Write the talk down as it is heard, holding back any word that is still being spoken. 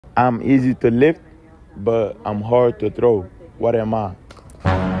I'm easy to lift, but I'm hard to throw. What am I?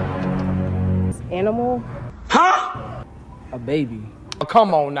 Animal? Huh? A baby. Oh,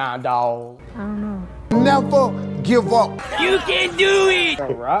 come on now, dog. I don't know. Never give up. You can do it. A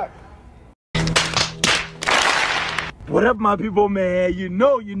rock? What up, my people, man? You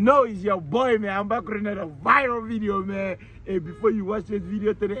know it's your boy, man. I'm back with another viral video, man. Hey, before you watch this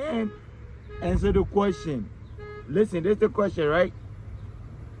video to the end, answer the question. Listen, this is the question, right?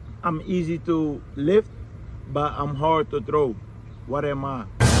 I'm easy to lift, but I'm hard to throw. What am I?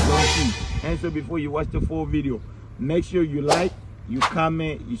 Don't see. Answer before you watch the full video. Make sure you like, you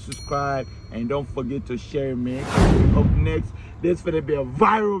comment, you subscribe, and don't forget to share, man. Up next, this is gonna be a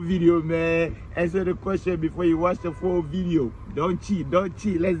viral video, man. Answer the question before you watch the full video. Don't cheat, don't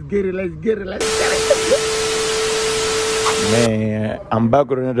cheat. Let's get it, let's get it, let's get it. Man, I'm back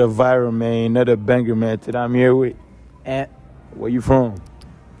with another viral, man, another banger, man. Today I'm here with Ant. Where you from?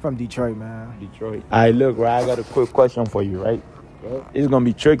 From Detroit, man. Detroit. Alright, look, right, I got a quick question for you, right? Yep. It's gonna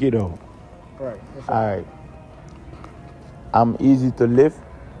be tricky though. Right. Alright. I'm easy to lift,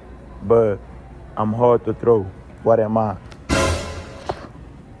 but I'm hard to throw. What am I?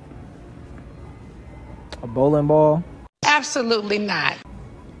 A bowling ball? Absolutely not.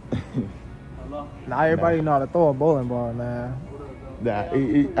 Not everybody know how to throw a bowling ball, man. Nah,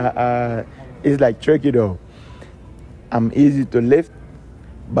 it's like tricky though. I'm easy to lift,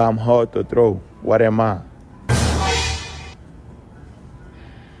 but I'm hard to throw. What am I?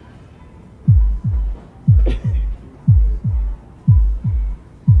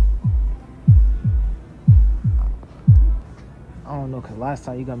 I don't know, because last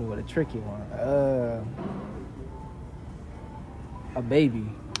time you got me with a tricky one. A baby.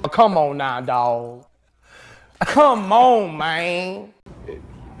 Oh, come on now, dog. Come on, man.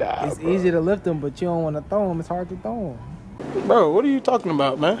 Nah, It's bro. easy to lift them, but you don't want to throw them. It's hard to throw them. Bro, what are you talking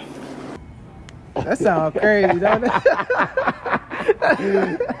about, man? That sounds crazy, don't it?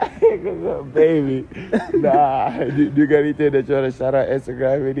 Baby. Nah, do you got anything that you want to shout out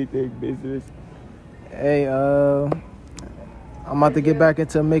Instagram, anything, business? Hey, I'm about to get back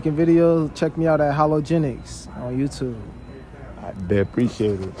into making videos. Check me out at Halogenics on YouTube. I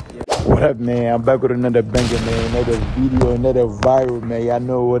appreciate it. What up, man? I'm back with another banger, man. Another video, another viral, man. Y'all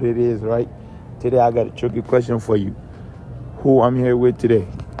know what it is, right? Today I got a tricky question for you. Who I'm here with today?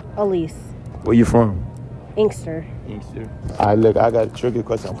 Elise. Where you from? Inkster. Inkster. Alright, look, I got a tricky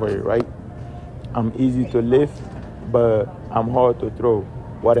question for you, right? I'm easy to lift, but I'm hard to throw.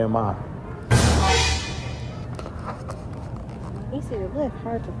 What am I? Easy to lift,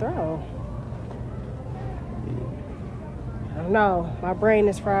 hard to throw. I don't know. My brain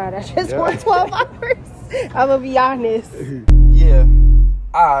is fried. I just worked 12 hours. I'm gonna be honest. Yeah.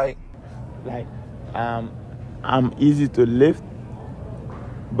 Alright. Like, I'm easy to lift,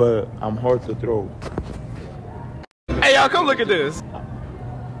 but I'm hard to throw. Hey, y'all, come look at this. I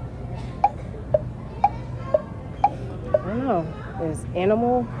don't know. Is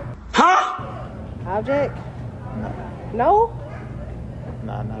animal? Huh? Object? No?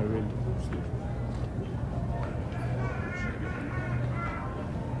 Nah, not really.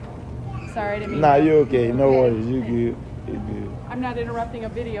 Sorry to mean. Nah, you okay. No worries. You good. You good. I'm not interrupting a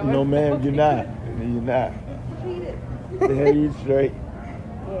video. No, ma'am, you're not. You're not. The hell, you straight?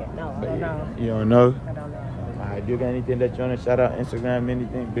 Yeah, no, I don't know. You don't know? I don't know. Alright, do you got anything that you want to shout out? Instagram,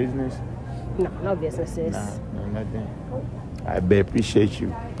 anything, business? No, no businesses. Nah, no, nothing. I bet, appreciate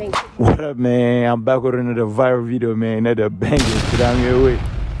you. Thank you. What up, man? I'm back with another viral video, man. Another banger. Today I'm here with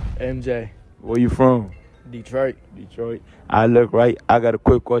MJ. Where you from? Detroit. Detroit. I look, right, I got a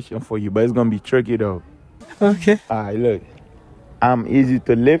quick question for you, but it's going to be tricky, though. Okay. Alright, look. I'm easy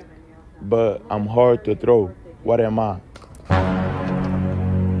to lift, but I'm hard to throw. What am I?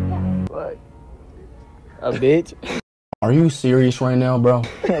 What? A bitch? Are you serious right now, bro?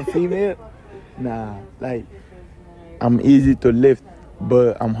 A female? Nah, like, I'm easy to lift,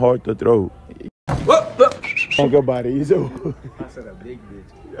 but I'm hard to throw. Think about it. He's I said a big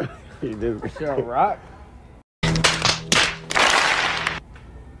bitch. She a rock?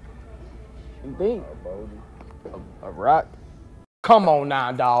 You think? A rock? Come on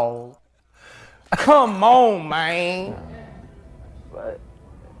now, dog. Come on, man. What?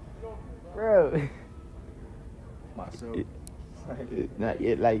 Bro. Myself. Not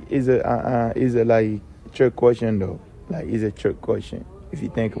yet. Like, is a like trick question though? Like, it's a trick question if you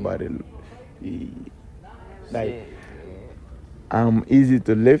think about it. Like, I'm easy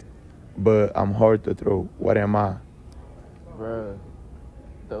to lift, but I'm hard to throw. What am I? Bro.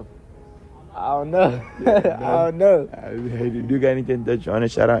 I don't know. I don't know. Hey, do you got anything that you want to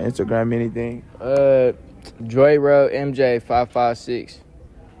shout out? Instagram, anything? Joy Road MJ 556.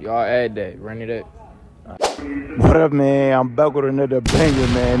 Y'all add that. Run it up. What up, man? I'm back with another banger,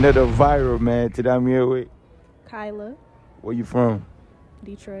 man. Another viral, man. Today I'm here with Kyla, where you from?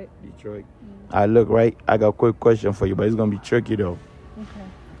 Detroit. Detroit. I look right. I got a quick question for you, but it's gonna be tricky though. Okay.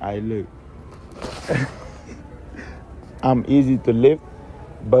 I look. I'm easy to lift,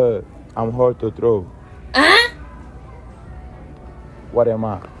 but I'm hard to throw. What am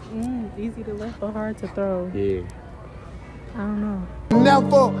I? Easy to lift but hard to throw. Yeah. I don't know.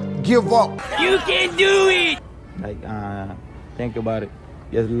 Never give up. Like, think about it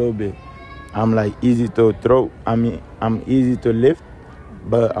just a little bit. I'm like easy to throw. I mean, I'm easy to lift,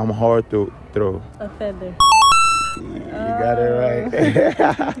 but I'm hard to throw. A feather. You got it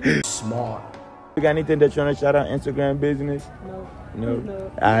right. Smart. You got anything that you want to shout out Instagram business? No.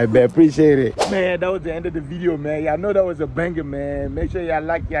 No. I appreciate it. Man, that was the end of the video, man. Y'all know that was a banger, man. Make sure y'all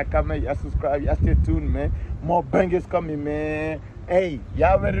like, y'all comment, y'all subscribe, y'all stay tuned, man. More bangers coming, man. Hey,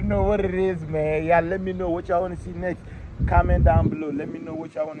 y'all already know what it is, man. Y'all let me know what y'all want to see next. Comment down below. Let me know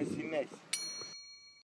what y'all want to see next.